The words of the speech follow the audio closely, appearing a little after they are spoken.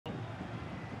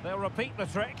They'll repeat the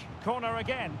trick. Corner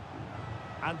again.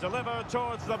 And deliver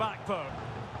towards the back post.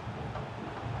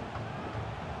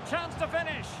 Chance to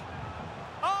finish.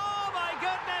 Oh, my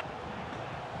goodness!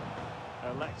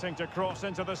 Electing to cross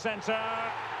into the centre.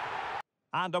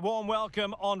 And a warm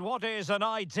welcome on what is an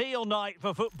ideal night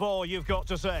for football, you've got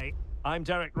to say. I'm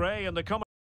Derek Ray, and the comment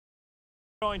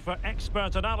joined for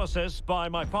expert analysis by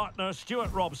my partner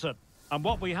Stuart Robson. And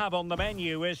what we have on the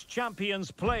menu is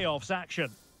Champions Playoffs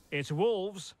action. It's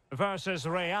Wolves versus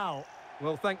Real.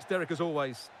 Well, thanks, Derek, as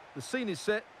always. The scene is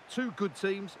set, two good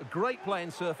teams, a great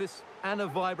playing surface and a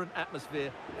vibrant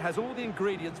atmosphere. It has all the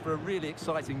ingredients for a really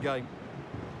exciting game.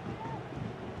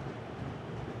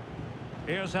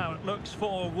 Here's how it looks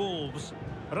for Wolves.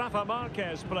 Rafa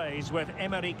Marquez plays with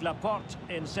Aymeric Laporte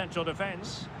in central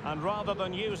defence. And rather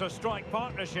than use a strike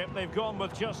partnership, they've gone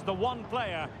with just the one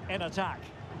player in attack.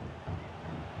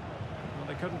 Well,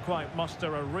 they couldn't quite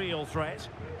muster a real threat.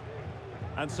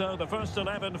 And so the first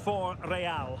 11 for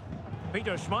Real.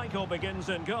 Peter Schmeichel begins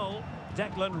in goal.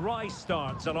 Declan Rice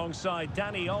starts alongside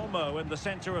Dani Olmo in the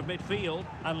centre of midfield.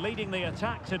 And leading the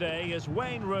attack today is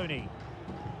Wayne Rooney.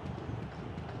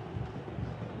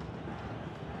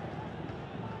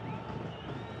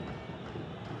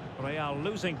 Real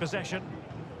losing possession.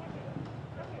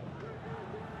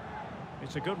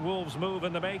 It's a good Wolves move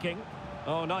in the making.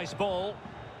 Oh, nice ball.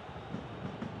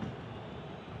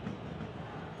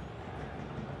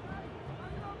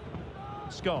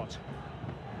 Scott.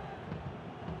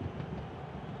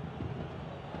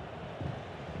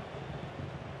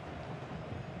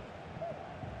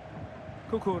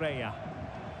 Cucurella.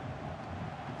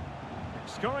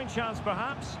 Scoring chance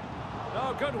perhaps.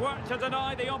 Oh, good work to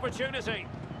deny the opportunity.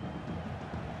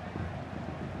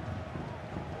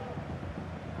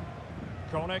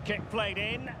 Corner kick played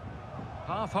in.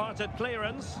 Half-hearted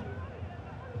clearance.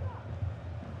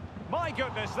 My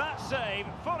goodness, that save.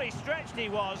 Fully stretched he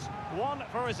was. One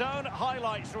for his own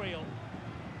highlights reel.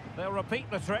 They'll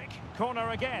repeat the trick.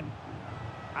 Corner again.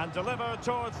 And deliver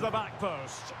towards the back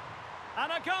post. And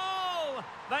a goal!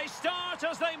 They start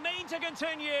as they mean to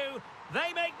continue.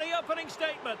 They make the opening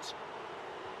statement.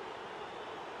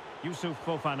 Youssouf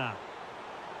Fofana.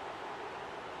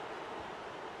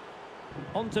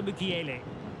 On to Mukiele.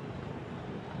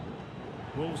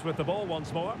 Wolves with the ball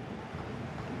once more.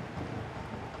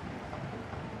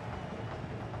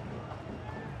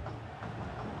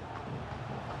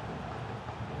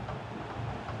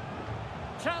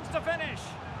 Chance to finish.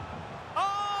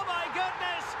 Oh my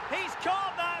goodness! He's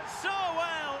caught that so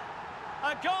well.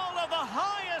 A goal of the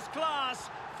highest class.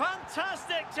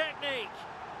 Fantastic technique.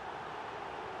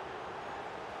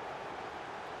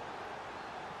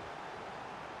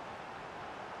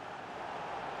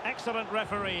 Excellent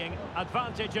refereeing,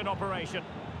 advantage in operation.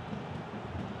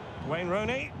 Wayne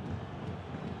Rooney.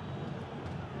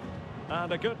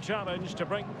 And a good challenge to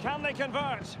bring... Can they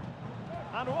convert?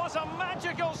 And what a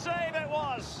magical save it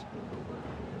was!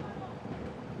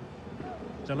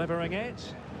 Delivering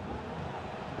it.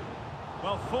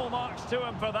 Well, full marks to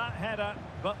him for that header,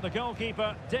 but the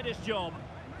goalkeeper did his job.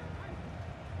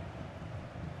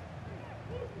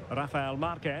 Rafael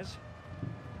Marquez.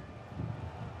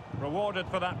 Rewarded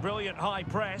for that brilliant high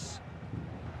press.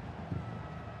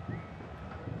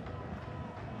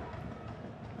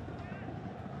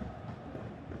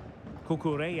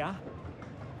 Cucurella.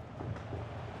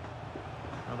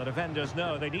 And the defenders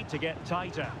know they need to get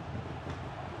tighter.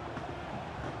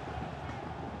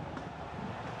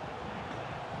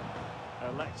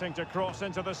 Electing to cross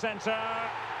into the centre.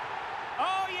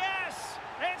 Oh yes!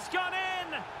 It's gone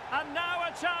in! And now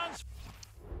a chance.